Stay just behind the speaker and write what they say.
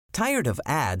Tired of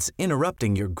ads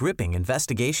interrupting your gripping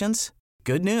investigations?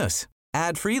 Good news.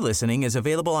 Ad-free listening is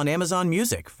available on Amazon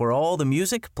Music for all the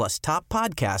music plus top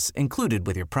podcasts included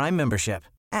with your Prime membership.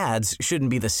 Ads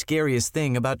shouldn't be the scariest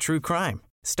thing about true crime.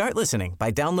 Start listening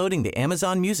by downloading the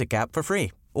Amazon Music app for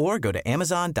free or go to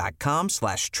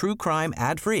amazon.com/truecrime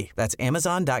ad-free. That's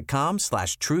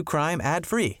amazon.com/truecrime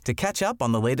ad-free to catch up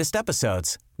on the latest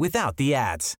episodes without the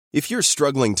ads. If you're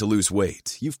struggling to lose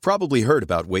weight, you've probably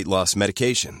heard about weight loss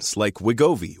medications like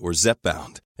Wegovy or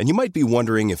Zepbound, and you might be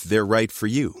wondering if they're right for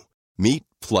you. Meet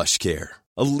PlushCare,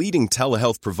 a leading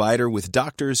telehealth provider with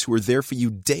doctors who are there for you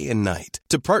day and night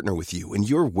to partner with you in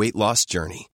your weight loss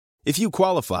journey. If you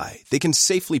qualify, they can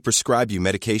safely prescribe you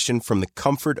medication from the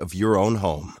comfort of your own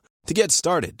home. To get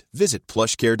started, visit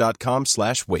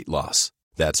plushcare.com/weightloss.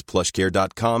 That's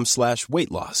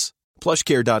plushcare.com/weightloss.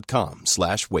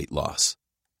 plushcare.com/weightloss.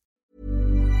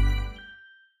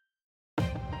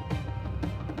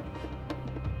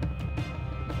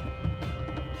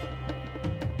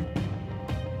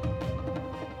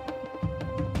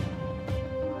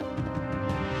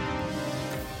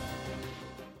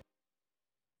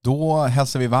 Då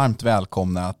hälsar vi varmt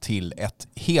välkomna till ett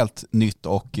helt nytt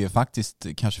och faktiskt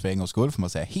kanske för en gångs skull får man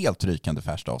säga helt rykande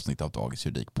färskt avsnitt av Dagens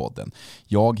Juridikpodden.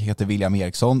 Jag heter William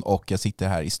Eriksson och jag sitter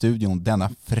här i studion denna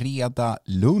fredag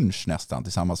lunch nästan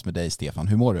tillsammans med dig Stefan.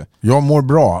 Hur mår du? Jag mår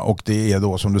bra och det är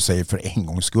då som du säger för en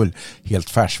gångs skull helt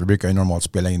färskt. Vi brukar ju normalt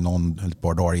spela in ett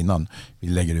par dagar innan vi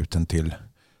lägger ut den till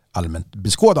allmänt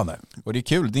beskådande. Och det är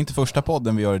kul, det är inte första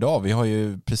podden vi gör idag. Vi har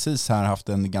ju precis här haft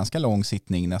en ganska lång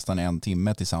sittning, nästan 1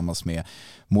 timme tillsammans med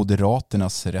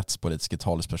Moderaternas rättspolitiska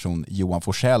talesperson Johan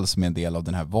Forssell som är en del av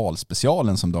den här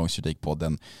valspecialen som Dagens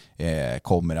Juridikpodden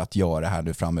kommer att göra här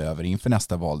nu framöver inför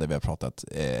nästa val där vi har pratat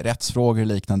rättsfrågor och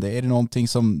liknande. Är det någonting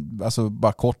som, alltså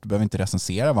bara kort, behöver inte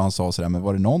recensera vad han sa sådär, men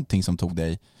var det någonting som tog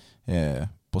dig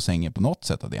på sängen på något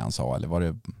sätt av det han sa eller var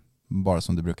det bara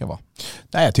som det brukar vara?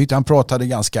 Nej, jag tyckte han pratade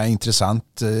ganska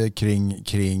intressant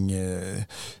kring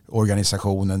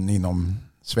organisationen inom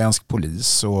svensk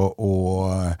polis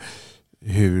och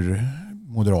hur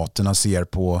Moderaterna ser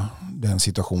på den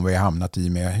situation vi har hamnat i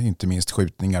med inte minst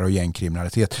skjutningar och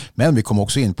gängkriminalitet. Men vi kom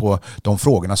också in på de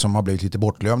frågorna som har blivit lite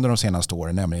bortglömda de senaste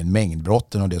åren, nämligen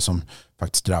mängdbrotten och det som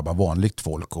faktiskt drabbar vanligt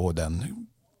folk och den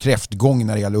kräftgång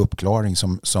när det gäller uppklaring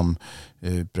som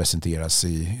presenteras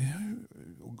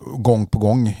gång på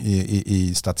gång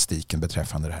i statistiken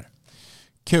beträffande det här.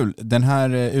 Kul. Den här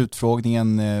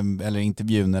utfrågningen eller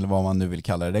intervjun eller vad man nu vill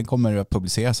kalla det, den kommer att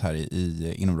publiceras här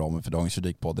inom ramen för Dagens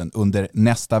Juridikpodden under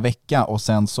nästa vecka och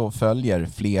sen så följer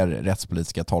fler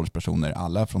rättspolitiska talespersoner,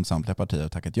 alla från samtliga partier har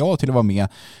tackat ja till att vara med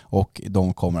och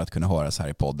de kommer att kunna höras här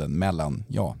i podden mellan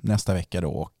nästa vecka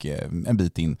då och en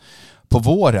bit in på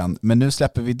våren, men nu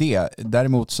släpper vi det.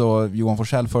 Däremot så Johan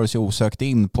Forssell för sig osökt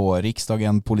in på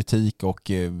riksdagen, politik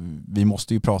och vi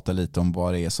måste ju prata lite om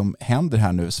vad det är som händer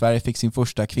här nu. Sverige fick sin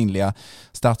första kvinnliga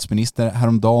statsminister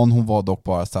häromdagen. Hon var dock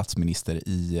bara statsminister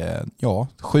i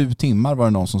 7 timmar var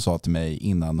det någon som sa till mig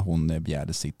innan hon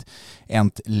begärde sitt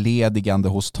entledigande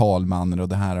hos talmannen och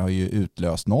det här har ju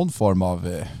utlöst någon form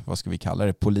av, vad ska vi kalla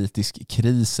det, politisk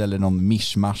kris eller någon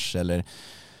mischmasch eller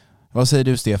vad säger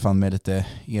du Stefan med lite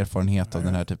erfarenhet av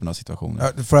den här typen av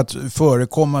situationer? För att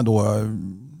förekomma då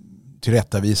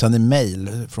tillrättavisande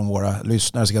mejl från våra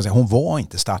lyssnare så kan jag säga hon var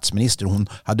inte statsminister. Hon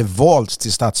hade valts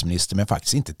till statsminister men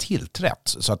faktiskt inte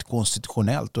tillträtt. Så att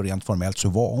konstitutionellt och rent formellt så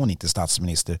var hon inte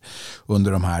statsminister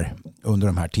under de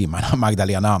här timmarna,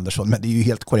 Magdalena Andersson. Men det är ju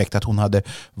helt korrekt att hon hade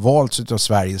valts av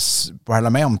Sveriges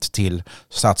parlament till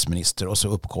statsminister och så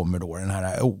uppkommer då den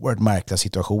här oerhört märkliga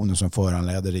situationen som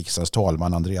föranledde riksdagens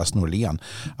talman Andreas Norlén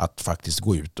att faktiskt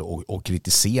gå ut och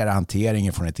kritisera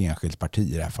hanteringen från ett enskilt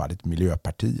parti, i det här fallet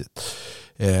Miljöpartiet.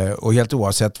 Och helt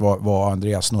oavsett vad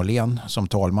Andreas Norlén som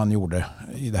talman gjorde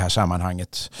i det här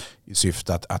sammanhanget i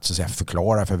syfte att så att säga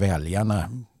förklara för väljarna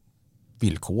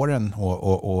villkoren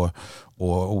och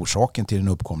orsaken till den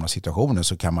uppkomna situationen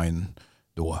så kan man ju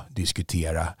då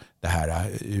diskutera det här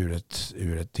ur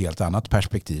ett helt annat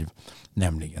perspektiv,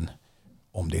 nämligen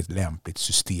om det är ett lämpligt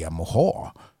system att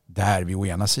ha. Där vi å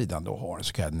ena sidan då har en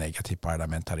så kallad negativ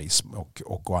parlamentarism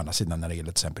och å andra sidan när det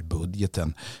gäller till exempel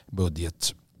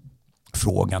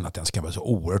budgetfrågan att den ska vara så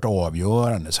oerhört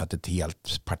avgörande så att ett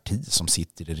helt parti som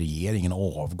sitter i regeringen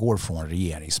avgår från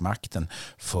regeringsmakten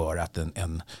för att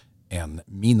en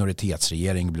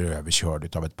minoritetsregering blir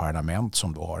överkörd av ett parlament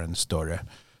som då har en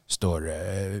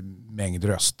större mängd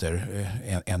röster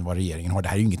än vad regeringen har. Det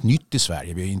här är ju inget nytt i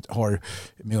Sverige. Vi har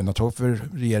med undantag för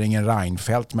regeringen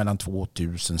Reinfeldt mellan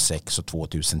 2006 och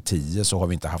 2010 så har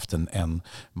vi inte haft en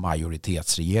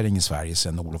majoritetsregering i Sverige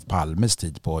sedan Olof Palmes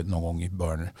tid på någon gång i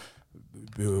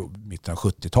mitten av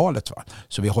 70-talet. Va?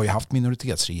 Så vi har ju haft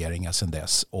minoritetsregeringar sedan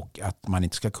dess, och att man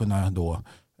inte ska kunna då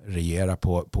regera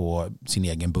på sin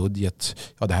egen budget,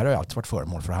 ja, det här har ju alltid varit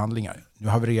föremål för förhandlingar. Nu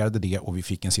havererade det och vi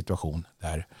fick en situation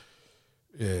där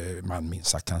man minst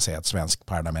sagt kan säga att svensk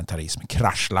parlamentarism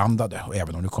kraschlandade, och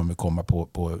även om det kommer komma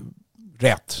på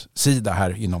rätt sida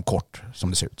här inom kort som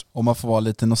det ser ut. Om man får vara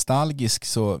lite nostalgisk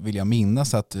så vill jag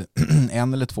minnas att 1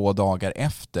 eller 2 dagar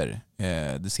efter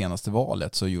det senaste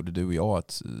valet så gjorde du och jag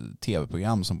ett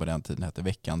tv-program som på den tiden hette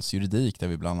Veckans juridik, där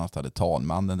vi bland annat hade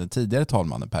talmannen, den tidigare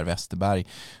talmannen Per Westerberg,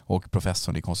 och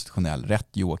professorn i konstitutionell rätt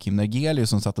Joakim Nergelius,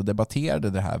 som satt och debatterade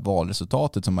det här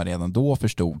valresultatet som man redan då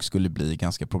förstod skulle bli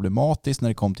ganska problematiskt när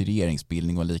det kom till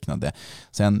regeringsbildning och liknande.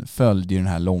 Sen följde ju den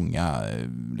här långa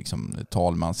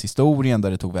talmanshistorien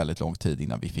där det tog väldigt lång tid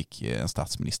innan vi fick en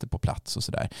statsminister på plats och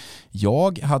sådär.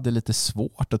 Jag hade lite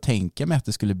svårt att tänka mig att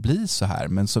det skulle bli så här,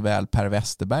 men såväl Per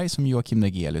Westerberg som Joakim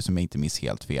Nergelius, som jag inte minns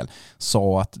helt fel,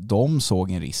 sa att de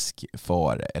såg en risk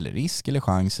eller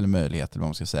chans eller möjlighet, eller vad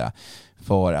man ska säga,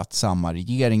 för att samma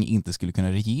regering inte skulle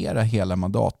kunna regera hela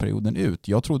mandatperioden ut.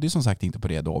 Jag trodde som sagt inte på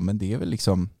det då, men det är väl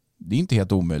det är inte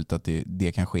helt omöjligt att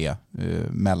det kan ske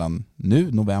mellan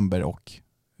nu, november, och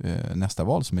nästa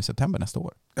val som är i september nästa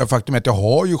år. Ja, faktum är att det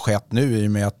har ju skett nu i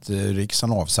och med att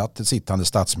riksdagen avsatte sittande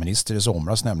statsminister i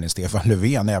somras, nämligen Stefan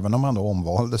Löfven. Även om han då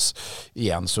omvaldes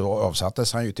igen så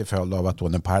avsattes han ju till följd av att då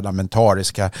den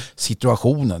parlamentariska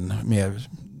situationen med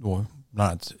då bland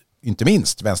annat inte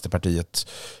minst Vänsterpartiet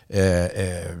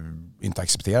inte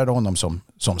accepterade honom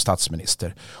som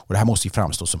statsminister. Och det här måste ju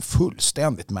framstå som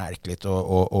fullständigt märkligt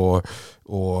och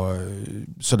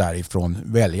sådär ifrån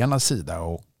väljarnas sida,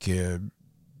 och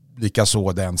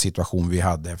likaså den situation vi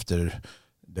hade efter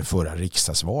det förra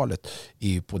riksdagsvalet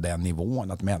är på den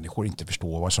nivån att människor inte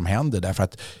förstår vad som händer. Därför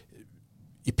att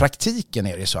i praktiken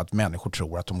är det så att människor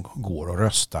tror att de går och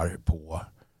röstar på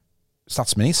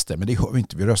statsminister. Men det gör vi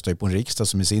inte. Vi röstar ju på en riksdag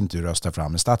som i sin tur röstar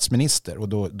fram en statsminister. Och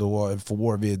då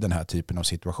får vi den här typen av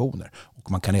situationer.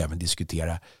 Och man kan även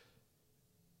diskutera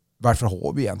varför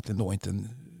har vi egentligen då inte en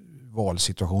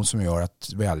valsituation som gör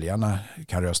att väljarna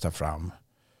kan rösta fram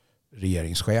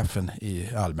regeringschefen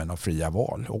i allmänna och fria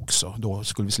val också. Då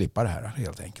skulle vi slippa det här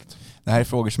helt enkelt. Det här är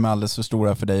frågor som är alldeles för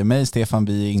stora för dig och mig, Stefan.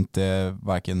 Vi är inte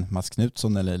varken Mats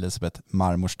Knutsson eller Elisabeth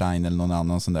Marmorstein eller någon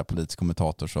annan sån där politisk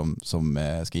kommentator som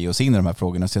ska ge oss in i de här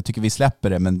frågorna. Så jag tycker vi släpper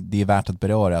det, men det är värt att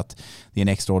beröra att det är en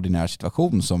extraordinär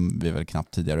situation som vi väl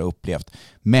knappt tidigare har upplevt.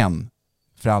 Men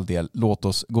för all del, låt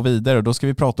oss gå vidare. Och då ska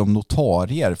vi prata om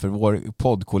notarier, för vår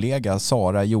poddkollega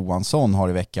Sara Johansson har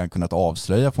i veckan kunnat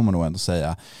avslöja, får man nog ändå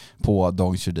säga, på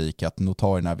Dagens Juridik att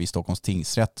notarierna vid Stockholms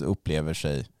tingsrätt upplever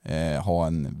sig ha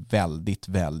en väldigt,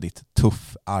 väldigt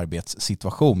tuff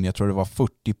arbetssituation. Jag tror det var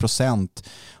 40%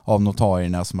 av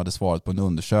notarierna som hade svarat på en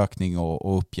undersökning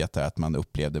och uppgett att man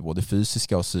upplevde både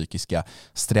fysiska och psykiska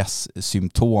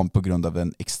stresssymptom på grund av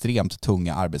den extremt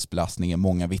tunga arbetsbelastningen.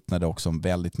 Många vittnade också om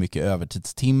väldigt mycket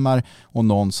övertidstimmar, och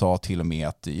någon sa till och med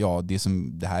att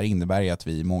det här innebär är att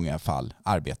vi i många fall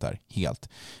arbetar helt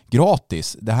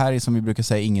gratis. Det här är, som vi brukar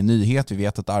säga, ingen nyhet. Vi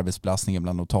vet att arbetsbelastningen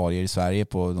bland notarier i Sverige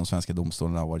på de svenska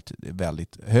domstolarna har varit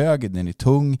väldigt hög. Den är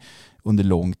tung under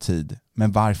lång tid.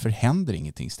 Men varför händer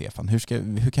ingenting, Stefan?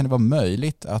 Hur kan det vara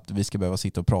möjligt att vi ska behöva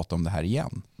sitta och prata om det här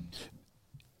igen?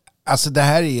 Alltså det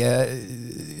här är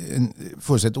en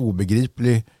fullständigt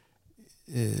obegriplig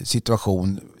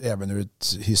situation även ur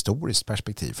ett historiskt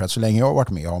perspektiv. För att så länge jag har varit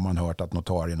med har man hört att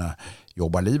notarierna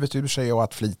jobbar livet ur sig och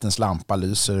att flitens lampa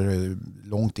lyser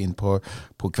långt in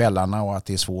på kvällarna, och att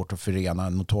det är svårt att förena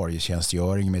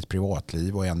notarietjänstgöring med ett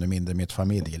privatliv och ännu mindre med ett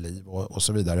familjeliv och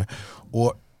så vidare.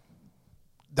 Och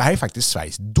det här är faktiskt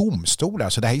Sveriges domstolar.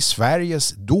 Så det här är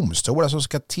Sveriges domstolar som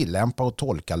ska tillämpa och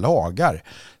tolka lagar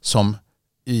som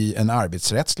i en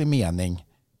arbetsrättslig mening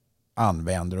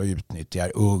använder och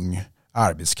utnyttjar ung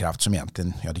arbetskraft som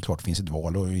egentligen, det är klart det finns ett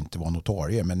val och inte vara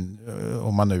notarie, men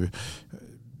om man nu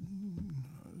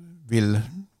vill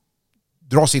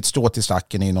dra sitt strå till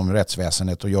stacken inom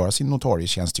rättsväsendet och göra sin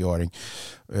notarietjänstgöring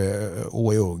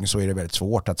och är ung, så är det väldigt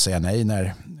svårt att säga nej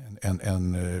när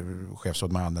en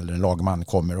chefsrådman eller en lagman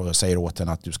kommer och säger åt en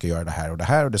att du ska göra det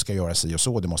här och det ska göras si och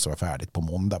så, det måste vara färdigt på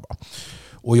måndag. Va?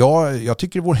 Och jag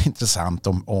tycker det vore intressant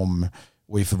om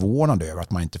och är förvånad över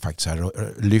att man inte faktiskt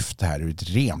har lyft det här ur ett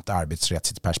rent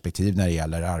arbetsrättsligt perspektiv när det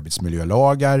gäller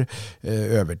arbetsmiljölagar,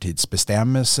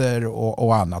 övertidsbestämmelser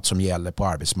och annat som gäller på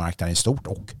arbetsmarknaden i stort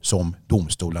och som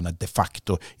domstolarna de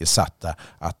facto är satta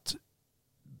att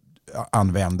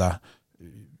använda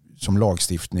som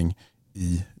lagstiftning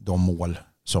i de mål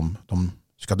som de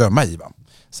ska döma i. Va?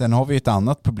 Sen har vi ett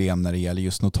annat problem när det gäller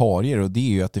just notarier, och det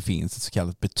är ju att det finns ett så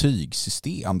kallat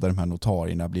betygssystem där de här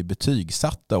notarierna blir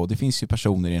betygsatta, och det finns ju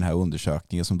personer i den här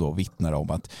undersökningen som då vittnar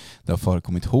om att det har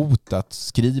förekommit hot att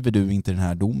skriver du inte den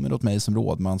här domen åt mig som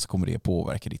rådman så kommer det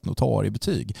påverka ditt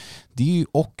notariebetyg. Det är ju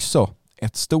också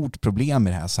ett stort problem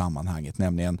i det här sammanhanget,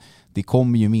 nämligen det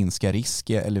kommer ju minska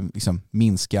risker eller liksom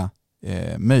minska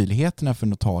möjligheterna för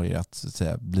notarier att, så att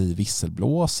säga, bli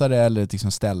visselblåsare eller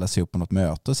liksom ställa sig upp på något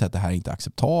möte och säga att det här är inte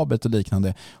acceptabelt och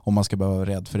liknande, om man ska behöva vara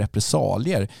rädd för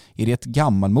repressalier. Är det ett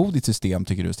gammalmodigt system,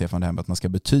 tycker du, Stefan, det här med att man ska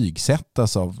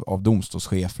betygsättas av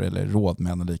domstolschefer eller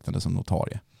rådmän och liknande som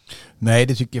notarie? Nej,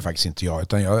 det tycker faktiskt inte jag,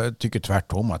 utan jag tycker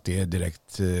tvärtom att det är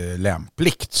direkt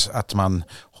lämpligt att man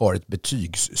har ett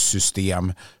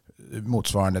betygssystem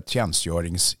motsvarande ett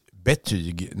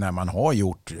tjänstgöringsbetyg när man har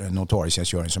gjort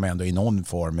notarietjänstgöring som ändå är någon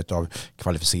form av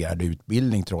kvalificerad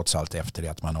utbildning trots allt efter det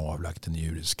att man har avlagt en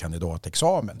juridisk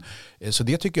kandidatexamen. Så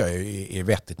det tycker jag är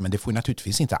vettigt, men det får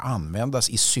naturligtvis inte användas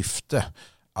i syfte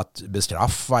att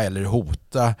bestraffa eller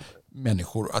hota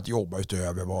människor att jobba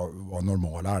utöver vad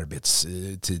normal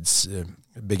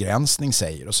arbetstidsbegränsning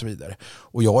säger och så vidare.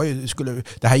 Och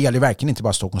det här gäller verkligen inte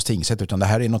bara Stockholms tingsrätt, utan det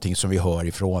här är någonting som vi hör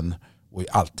ifrån och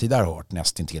alltid har hört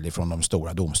nästintill ifrån de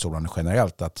stora domstolarna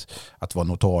generellt, att vara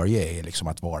notarie är liksom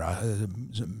att vara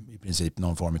i princip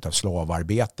någon form av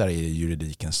slavarbetare i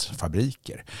juridikens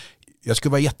fabriker. Jag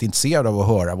skulle vara jätteintresserad av att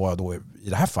höra vad då i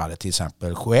det här fallet till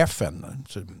exempel chefen,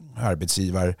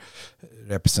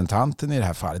 arbetsgivarrepresentanten i det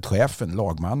här fallet, chefen,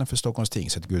 lagmannen för Stockholms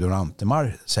tingsrätt, Gudrun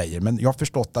Antemar, säger. Men jag har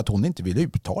förstått att hon inte vill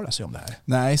uttala sig om det här.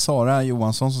 Nej, Sara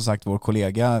Johansson, som sagt, vår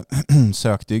kollega,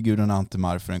 sökte Gudrun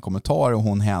Antemar för en kommentar, och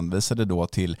hon hänvisade då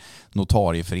till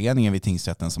notarieföreningen vid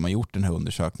tingsrätten som har gjort den här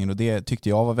undersökningen, och det tyckte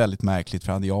jag var väldigt märkligt,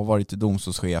 för hade jag varit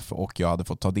domstolschef och jag hade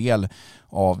fått ta del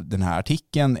av den här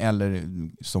artikeln, eller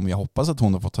som jag hoppas att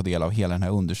hon har fått ta del av hela den här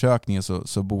undersökningen,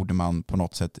 så borde man på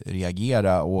något sätt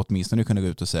reagera och åtminstone kunna gå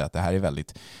ut och säga att det här är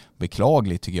väldigt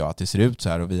beklagligt, tycker jag, att det ser ut så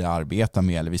här, och vi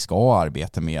ska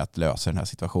arbeta med att lösa den här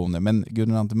situationen. Men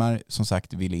Gudrun Antemar, som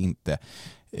sagt, ville inte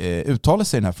uttala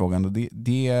sig i den här frågan, och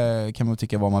det kan man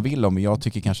tycka vad man vill om, men jag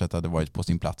tycker kanske att det hade varit på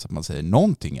sin plats att man säger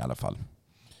någonting i alla fall.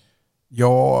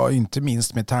 Ja, inte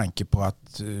minst med tanke på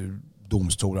att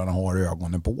domstolarna har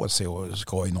ögonen på sig och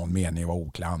ska i någon mening vara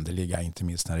oklanderliga, inte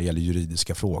minst när det gäller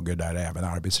juridiska frågor där även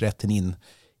arbetsrätten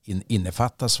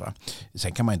innefattas. Va?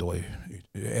 Sen kan man då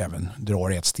även dra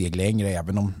det ett steg längre,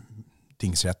 även om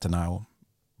tingsrätterna och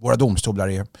våra domstolar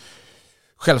är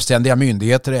självständiga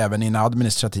myndigheter även i en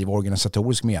administrativ och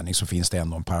organisatorisk mening, så finns det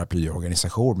ändå en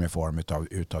paraplyorganisation med form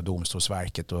utav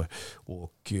Domstolsverket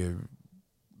och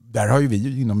där har ju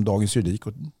vi inom Dagens Juridik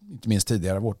och inte minst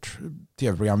tidigare vårt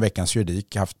tv-program Veckans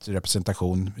Juridik haft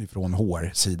representation från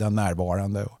HR-sidan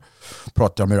närvarande och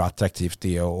pratat om hur attraktivt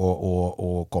det är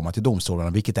att komma till domstolarna,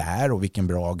 vilket det är och vilken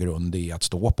bra grund det är att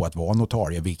stå på att vara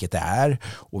notarie, vilket det är,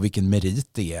 och vilken merit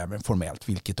det är formellt,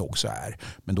 vilket det också är.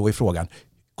 Men då är frågan,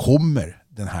 kommer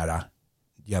den här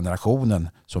generationen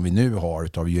som vi nu har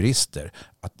utav jurister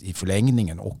att i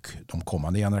förlängningen och de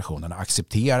kommande generationerna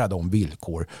acceptera de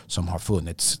villkor som har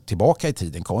funnits tillbaka i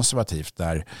tiden konservativt,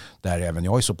 där även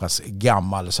jag är så pass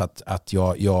gammal så att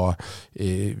jag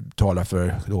talar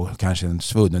för då kanske en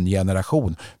svunnen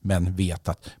generation, men vet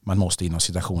att man måste inom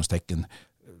citationstecken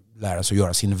lära sig att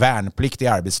göra sin värnplikt i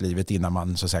arbetslivet innan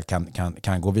man så att säga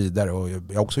kan gå vidare. Och jag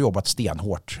har också jobbat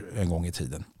stenhårt en gång i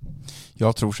tiden.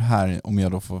 Jag tror så här, om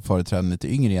jag då får företräda en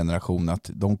lite yngre generation, att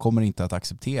de kommer inte att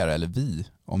acceptera, eller vi,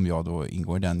 om jag då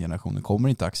ingår i den generationen, kommer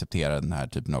inte att acceptera den här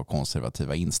typen av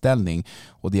konservativa inställning.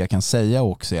 Och det jag kan säga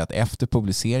också är att efter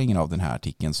publiceringen av den här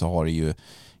artikeln så har det ju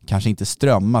kanske inte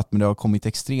strömmat, men det har kommit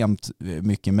extremt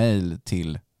mycket mejl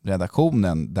till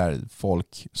redaktionen där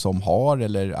folk som har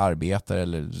eller arbetar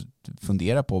eller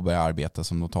funderar på att börja arbeta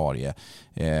som notarie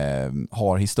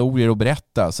har historier att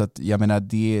berätta. Så att jag menar,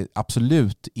 det är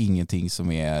absolut ingenting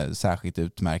som är särskilt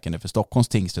utmärkande för Stockholms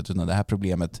tingsrätt, utan det här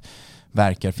problemet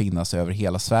verkar finnas över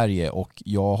hela Sverige, och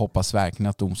jag hoppas verkligen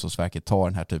att Domstolsverket tar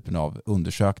den här typen av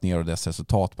undersökningar och dess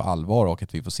resultat på allvar, och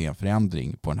att vi får se en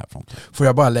förändring på den här fronten. Får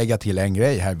jag bara lägga till en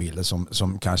grej här, Ville,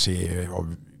 som kanske är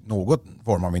av något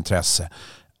form av intresse,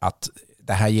 att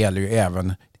det här gäller ju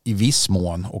även i viss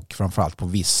mån och framförallt på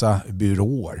vissa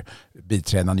byråer,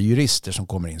 biträdande jurister som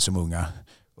kommer in som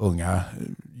unga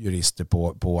jurister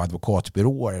på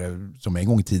advokatbyråer, som en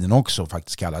gång i tiden också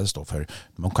faktiskt kallades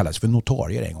för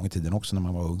notarier en gång i tiden också när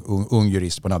man var ung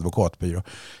jurist på en advokatbyrå.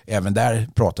 Även där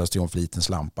pratas det om flitens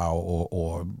lampa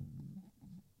och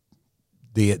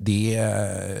Det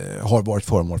har varit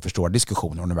föremål för stora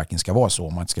diskussioner om det verkligen ska vara så.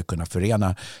 Om man ska kunna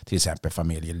förena till exempel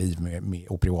familjeliv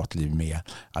och privatliv med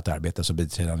att arbeta som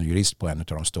biträdande jurist på en av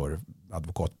de större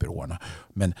advokatbyråerna.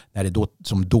 Men när det då,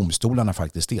 som domstolarna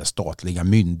faktiskt är, statliga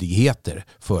myndigheter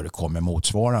förekommer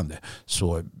motsvarande,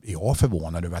 så är jag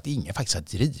förvånad över att ingen faktiskt har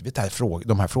drivit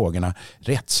de här frågorna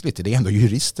rättsligt. Det är ändå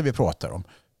jurister vi pratar om.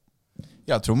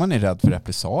 Jag tror man är rädd för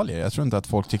repressalier. Jag tror inte att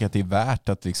folk tycker att det är värt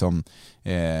att liksom,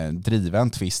 driva en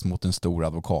tvist mot en stor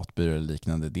advokatbyrå eller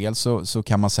liknande. Dels så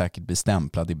kan man säkert bli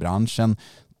stämplad i branschen.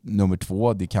 Nummer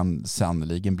 2, det kan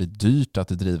sannoliken bli dyrt att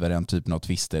driva den typen av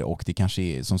tvister, och det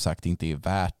kanske som sagt inte är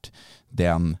värt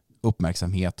den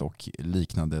uppmärksamhet och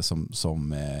liknande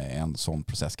som en sån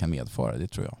process kan medföra. Det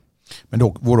tror jag. Men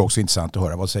då vore det också intressant att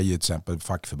höra, vad säger till exempel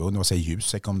fackförbund, vad säger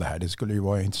Jusek om det här? Det skulle ju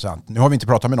vara intressant. Nu har vi inte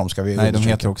pratat med dem. Ska vi? Nej, de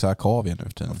heter också Akavia nu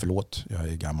för tiden. Förlåt, jag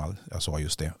är gammal. Jag sa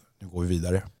just det. Nu går vi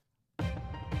vidare.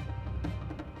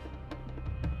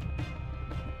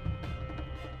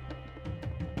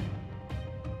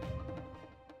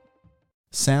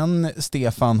 Sen,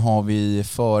 Stefan, har vi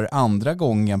för andra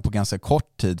gången på ganska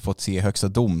kort tid fått se Högsta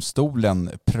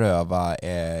domstolen pröva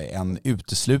en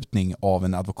uteslutning av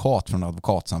en advokat från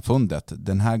Advokatsamfundet.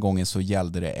 Den här gången så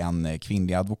gällde det en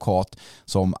kvinnlig advokat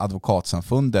som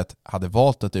Advokatsamfundet hade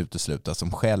valt att utesluta,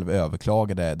 som själv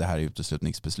överklagade det här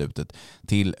uteslutningsbeslutet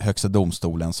till Högsta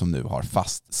domstolen, som nu har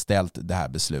fastställt det här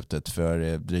beslutet.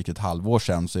 För drygt ett halvår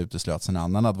sedan så uteslöts en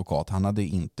annan advokat. Han hade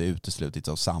inte uteslutits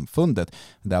av samfundet.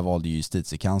 Där valde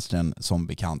justitiekanslern som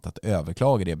bekant att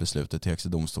överklaga det beslutet till Högsta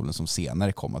domstolen, som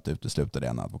senare kom att utesluta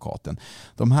den advokaten.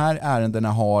 De här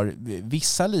ärendena har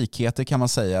vissa likheter, kan man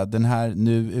säga. Den här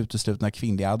nu uteslutna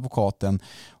kvinnliga advokaten,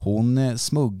 hon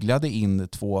smugglade in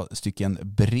 2 stycken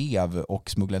brev och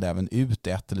smugglade även ut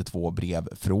 1 eller 2 brev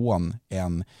från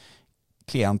en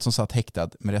klient som satt häktad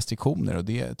med restriktioner, och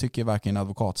det tycker varken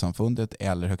Advokatsamfundet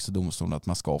eller Högsta domstolen att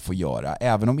man ska få göra.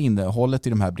 Även om innehållet i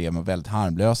de här breven var väldigt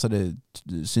harmlösa, det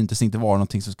syntes inte vara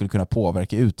någonting som skulle kunna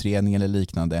påverka utredningen eller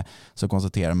liknande, så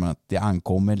konstaterar man att det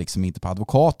ankommer liksom inte på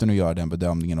advokaten att göra den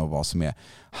bedömningen av vad som är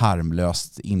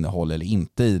harmlöst innehåll eller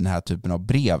inte i den här typen av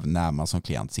brev när man som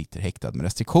klient sitter häktad med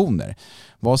restriktioner.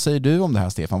 Vad säger du om det här,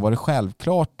 Stefan? Var det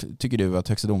självklart, tycker du, att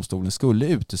Högsta domstolen skulle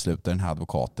utesluta den här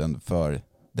advokaten för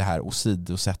det här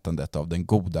åsidosättandet av den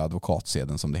goda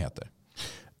advokatseden, som det heter?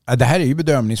 Det här är ju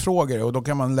bedömningsfrågor, och då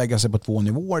kan man lägga sig på 2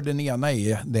 nivåer. Den ena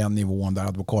är den nivån där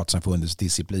Advokatsamfundets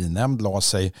disciplinnämnd la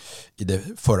sig i det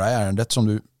förra ärendet som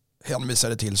du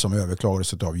hänvisade till, som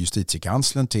överklagades av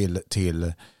justitiekanslern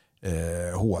till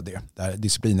HD. Där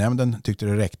disciplinnämnden tyckte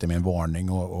det räckte med en varning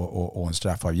och en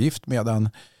straffavgift,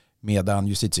 medan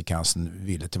justitiekanslern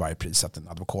ville till varje pris att en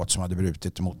advokat som hade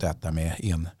brutit mot detta med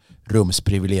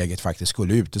enrumsprivilegiet faktiskt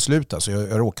skulle uteslutas. Så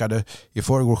jag råkade i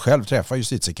förrgår själv träffa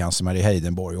justitiekansler Marie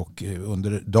Heidenborg, och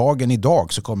under dagen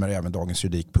idag så kommer även Dagens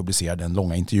Juridik publicera den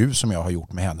långa intervju som jag har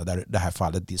gjort med henne, där det här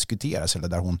fallet diskuteras, eller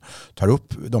där hon tar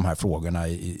upp de här frågorna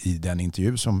i den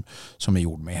intervju som är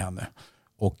gjord med henne.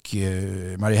 Och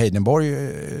Marie Heidenborg,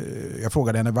 jag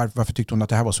frågade henne varför tyckte hon att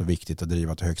det här var så viktigt att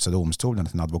driva till Högsta domstolen,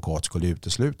 att en advokat skulle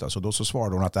uteslutas. Och då så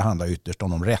svarade hon att det handlar ytterst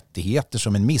om de rättigheter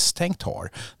som en misstänkt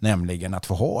har, nämligen att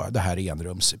få ha det här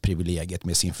enrumsprivilegiet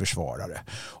med sin försvarare.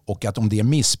 Och att om det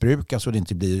missbrukas och det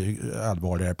inte blir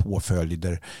allvarligare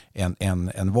påföljder än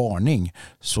en varning,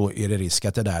 så är det risk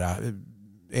att det där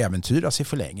äventyras i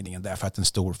förlängningen, därför att en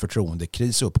stor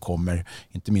förtroendekris uppkommer,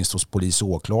 inte minst hos polis och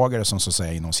åklagare som så att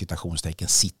säga inom citationstecken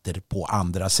sitter på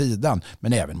andra sidan,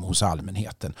 men även hos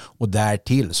allmänheten. Och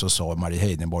därtill så sa Marie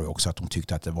Heidenborg också att hon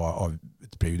tyckte att det var av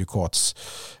ett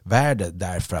prejudikatsvärde,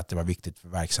 därför att det var viktigt för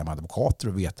verksamma advokater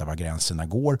att veta var gränserna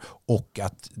går, och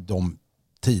att de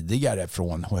tidigare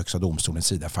från Högsta domstolens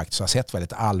sida faktiskt har sett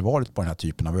väldigt allvarligt på den här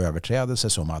typen av överträdelser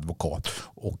som advokat,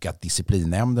 och att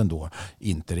disciplinnämnden då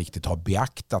inte riktigt har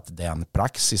beaktat den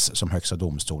praxis som Högsta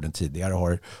domstolen tidigare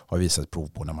har visat prov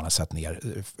på när man har satt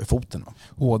ner foten.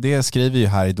 Och det skriver ju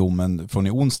här i domen från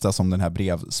i onsdag som den här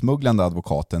brevsmugglande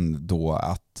advokaten då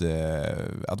att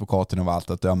advokaten av allt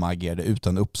att döma agerade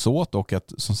utan uppsåt, och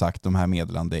att som sagt de här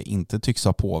meddelande inte tycks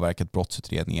ha påverkat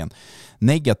brottsutredningen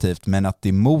negativt, men att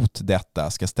emot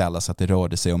detta ska ställas att det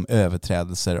rörde sig om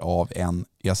överträdelser av en,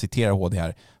 jag citerar HD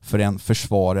här, för en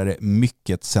försvarare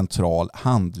mycket central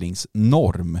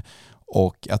handlingsnorm,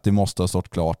 och att det måste ha stått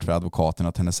klart för advokaten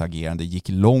att hennes agerande gick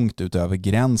långt utöver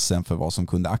gränsen för vad som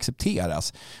kunde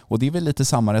accepteras. Och det är väl lite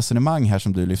samma resonemang här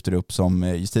som du lyfter upp som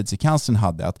justitiekanslern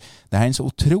hade, att det här är en så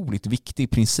otroligt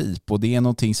viktig princip, och det är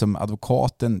någonting som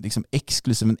advokaten, liksom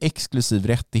en exklusiv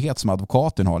rättighet som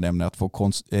advokaten har, nämligen att få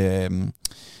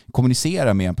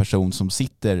kommunicera med en person som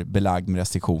sitter belagd med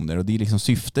restriktioner, och det är liksom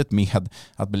syftet med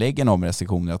att belägga någon med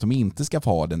restriktioner, att de inte ska få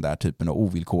ha den där typen av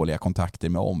ovillkorliga kontakter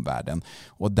med omvärlden.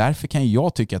 Och därför kan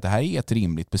jag tycka att det här är ett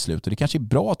rimligt beslut, och det kanske är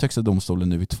bra att Högsta domstolen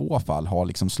nu i 2 fall har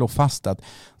liksom slått fast att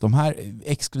de här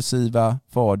exklusiva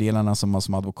fördelarna som man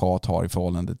som advokat har i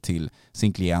förhållande till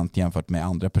sin klient jämfört med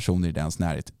andra personer i dens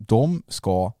närhet, de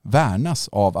ska värnas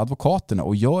av advokaterna,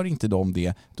 och gör inte de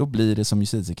det, då blir det som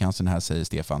justitiekanslern här säger,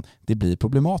 Stefan, det blir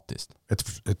problematiskt.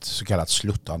 Ett så kallat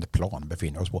sluttande plan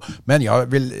befinner oss på. Men jag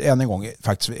vill än en gång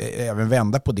faktiskt även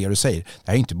vända på det du säger.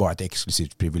 Det här är inte bara ett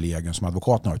exklusivt privilegium som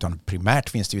advokaten har, utan primärt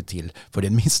finns det ju till för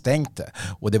den misstänkte.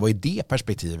 Och det var i det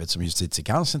perspektivet som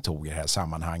justitiekanslern tog i det här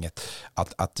sammanhanget.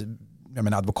 Att jag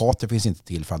menar, advokater finns inte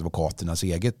till för advokaternas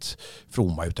eget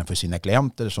fromma, utan för sina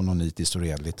klienter som de nitiskt och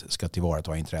redligt ska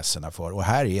tillvarata intressena för. Och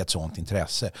här är ett sådant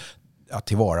intresse att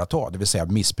tillvarata. Det vill säga,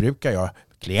 missbrukar jag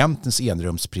klientens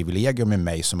enrumsprivilegium med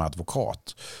mig som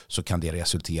advokat, så kan det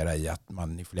resultera i att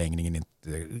man i förlängningen inte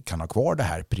kan ha kvar det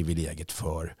här privilegiet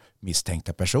för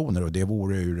misstänkta personer, och det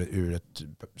vore ur ett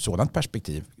sådant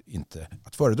perspektiv inte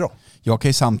att föredra. Jag kan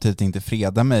ju samtidigt inte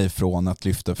freda mig från att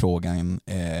lyfta frågan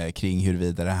kring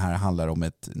huruvida det här handlar om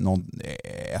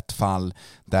ett fall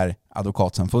där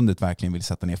advokatsamfundet verkligen vill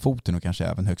sätta ner foten, och kanske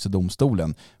även Högsta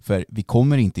domstolen. För vi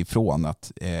kommer inte ifrån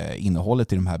att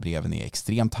innehållet i de här breven är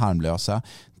extremt harmlösa.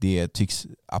 Det tycks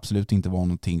absolut inte vara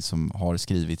någonting som har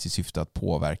skrivits i syfte att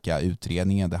påverka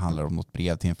utredningen. Det handlar om något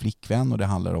brev till en flickvän, och det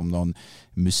handlar om någon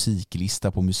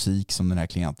musiklista på musik som den här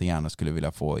klienten gärna skulle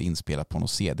vilja få inspelat på någon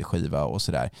CD-skiva och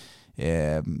sådär.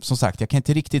 Som sagt, jag kan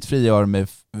inte riktigt frigöra mig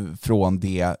från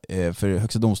det, för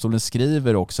Högsta domstolen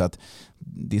skriver också att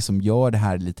det som gör det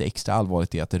här lite extra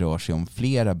allvarligt är att det rör sig om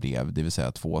flera brev, det vill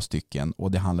säga 2 stycken,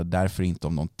 och det handlar därför inte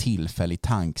om någon tillfällig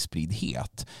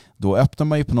tankspriddhet. Då öppnar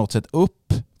man ju på något sätt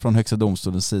upp från Högsta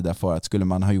domstolens sida för att skulle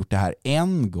man ha gjort det här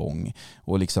en gång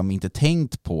och liksom inte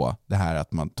tänkt på det här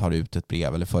att man tar ut ett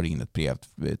brev eller för in ett brev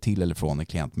till eller från en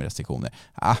klient med restriktioner,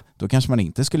 då kanske man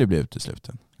inte skulle bli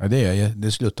utesluten. Ja, det är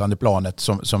det slutande planet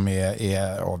som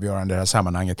är avgörande i det här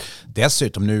sammanhanget.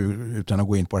 Dessutom, nu utan att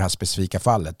gå in på det här specifika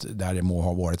fallet där det må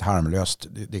ha varit harmlöst,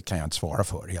 det kan jag inte svara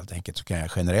för helt enkelt, så kan jag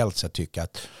generellt sett tycka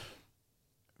att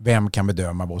vem kan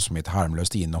bedöma vad som är ett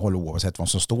harmlöst innehåll oavsett vad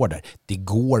som står där? Det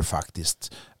går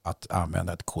faktiskt att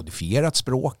använda ett kodifierat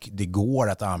språk. Det går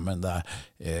att använda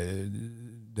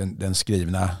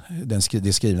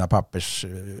det skrivna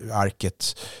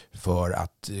pappersarket för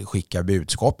att skicka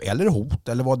budskap eller hot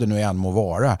eller vad det nu än må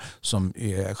vara som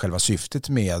är själva syftet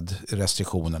med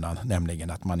restriktionerna, nämligen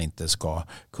att man inte ska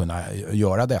kunna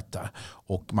göra detta.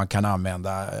 Och man kan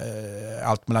använda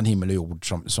allt mellan himmel och jord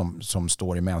som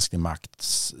står i mänsklig makt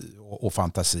och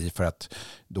fantasi för att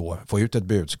då få ut ett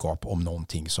budskap om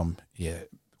någonting som är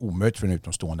omöjligt för en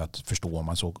utomstående att förstå om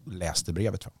man så läste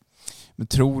brevet. Men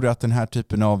tror du att den här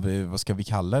typen av, vad ska vi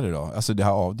kalla det då? Alltså det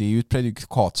är ju ett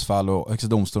predikatsfall och Högsta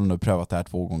domstolen har prövat det här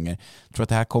 2 gånger. Tror du att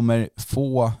det här kommer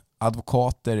få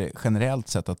advokater generellt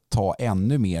sett att ta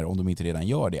ännu mer, om de inte redan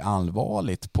gör det,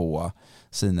 allvarligt på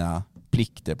sina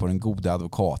plikter, på den goda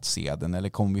advokatseden? Eller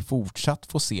kommer vi fortsatt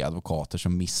få se advokater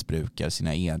som missbrukar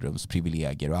sina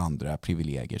enrumsprivilegier och andra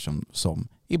privilegier som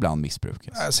ibland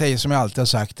missbrukas? Jag säger som jag alltid har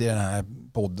sagt i den här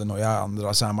podden och i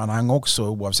andra sammanhang också,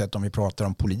 oavsett om vi pratar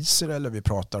om poliser eller vi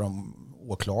pratar om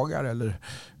åklagare eller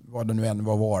vad det nu än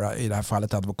var vara, i det här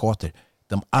fallet advokater.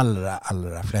 De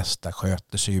allra flesta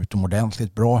sköter sig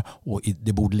utomordentligt bra, och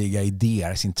det borde ligga i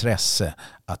deras intresse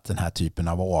att den här typen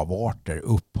av avarter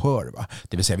upphör. Va?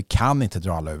 Det vill säga, vi kan inte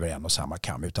dra alla över en och samma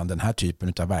kam, utan den här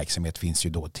typen av verksamhet finns ju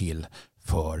då till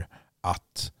för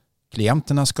att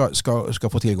klienterna ska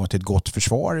få tillgång till ett gott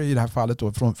försvar, i det här fallet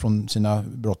då, från sina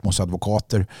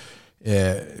brottmålsadvokater,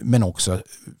 men också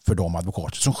för de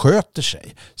advokater som sköter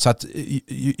sig. Så att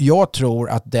jag tror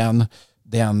att den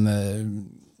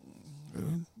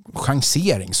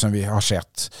chansering som vi har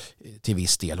sett till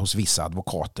viss del hos vissa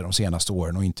advokater de senaste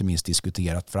åren, och inte minst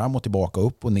diskuterat fram och tillbaka,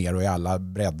 upp och ner och i alla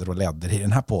bredder och ledder i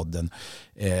den här podden,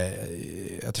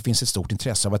 att det finns ett stort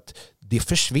intresse av att det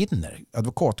försvinner.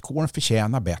 Advokatkåren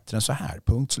förtjänar bättre än så här,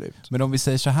 punkt slut. Men om vi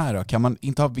säger så här då, kan man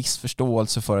inte ha viss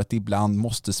förståelse för att det ibland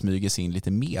måste smygas in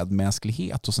lite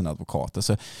medmänsklighet hos en advokat?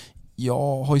 Alltså,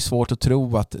 jag har ju svårt att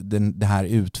tro att det här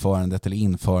utförandet eller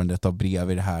införandet av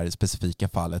brev i det här specifika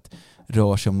fallet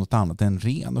rör sig om något annat än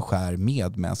ren och skär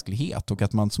medmänsklighet, och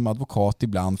att man som advokat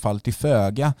ibland faller till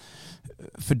föga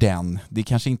för den. Det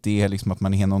kanske inte är liksom att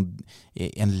man är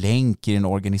en länk i den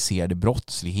organiserade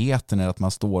brottsligheten eller att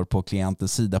man står på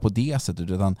klientens sida på det sättet,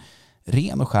 utan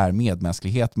ren och skär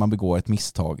medmänsklighet, man begår ett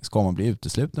misstag, ska man bli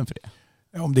utesluten för det?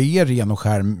 Om det är ren och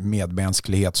skär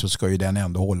medmänsklighet så ska ju den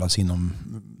ändå hållas inom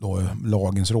då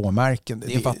lagens råmärken.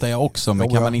 Det fattar jag också, men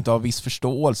kan man inte ha viss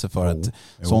förståelse för att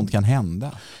sånt kan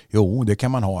hända? Jo, det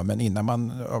kan man ha, men innan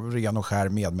man av ren och skär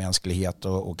medmänsklighet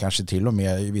och kanske till och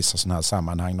med i vissa sådana här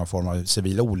sammanhang någon form av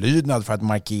civil olydnad för att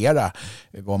markera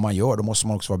vad man gör, då måste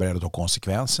man också vara beredd att ta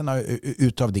konsekvenserna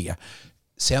utav det.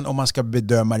 Sen om man ska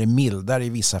bedöma det mildare i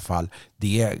vissa fall,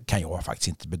 det kan jag faktiskt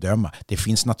inte bedöma. Det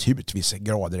finns naturligtvis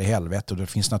grader i helvete och det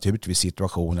finns naturligtvis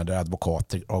situationer där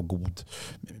advokater av god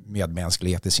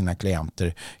medmänsklighet till sina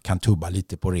klienter kan tubba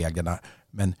lite på reglerna.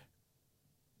 Men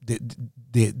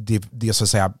det så att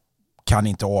säga kan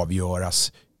inte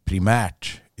avgöras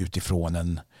primärt utifrån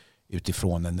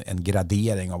en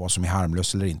gradering av vad som är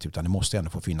harmlöst eller inte, utan det måste ändå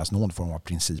få finnas någon form av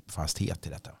principfasthet i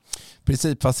detta.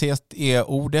 Principfasthet är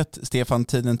ordet. Stefan,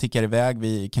 tiden tickar iväg.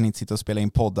 Vi kan inte sitta och spela in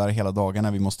poddar hela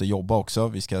dagarna. Vi måste jobba också.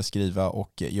 Vi ska skriva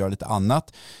och göra lite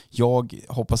annat. Jag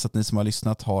hoppas att ni som har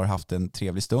lyssnat har haft en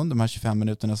trevlig stund de här 25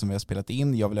 minuterna som vi har spelat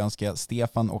in. Jag vill önska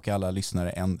Stefan och alla lyssnare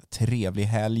en trevlig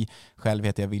helg. Själv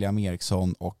heter jag William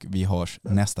Eriksson och vi hörs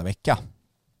nästa vecka.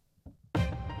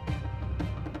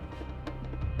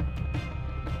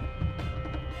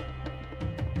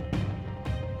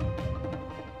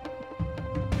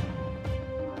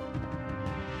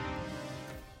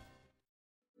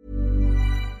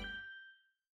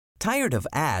 Tired of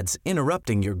ads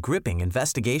interrupting your gripping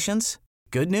investigations?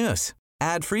 Good news.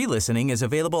 Ad-free listening is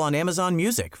available on Amazon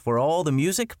Music for all the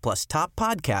music plus top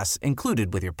podcasts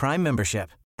included with your Prime membership.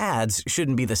 Ads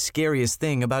shouldn't be the scariest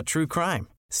thing about true crime.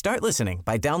 Start listening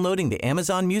by downloading the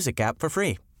Amazon Music app for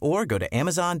free or go to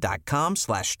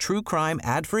amazon.com/truecrime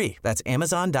ad-free. That's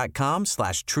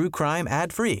amazon.com/truecrime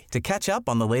ad-free to catch up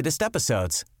on the latest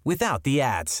episodes without the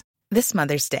ads. This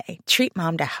Mother's Day, treat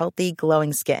mom to healthy,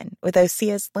 glowing skin with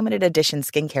Osea's limited edition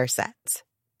skincare sets.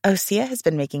 Osea has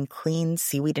been making clean,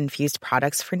 seaweed-infused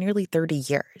products for nearly 30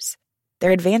 years.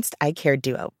 Their advanced eye care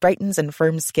duo brightens and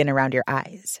firms skin around your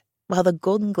eyes, while the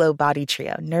Golden Glow Body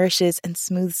Trio nourishes and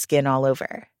smooths skin all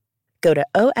over. Go to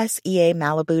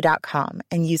OSEAMalibu.com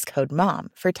and use code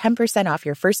MOM for 10% off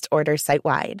your first order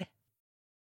site-wide.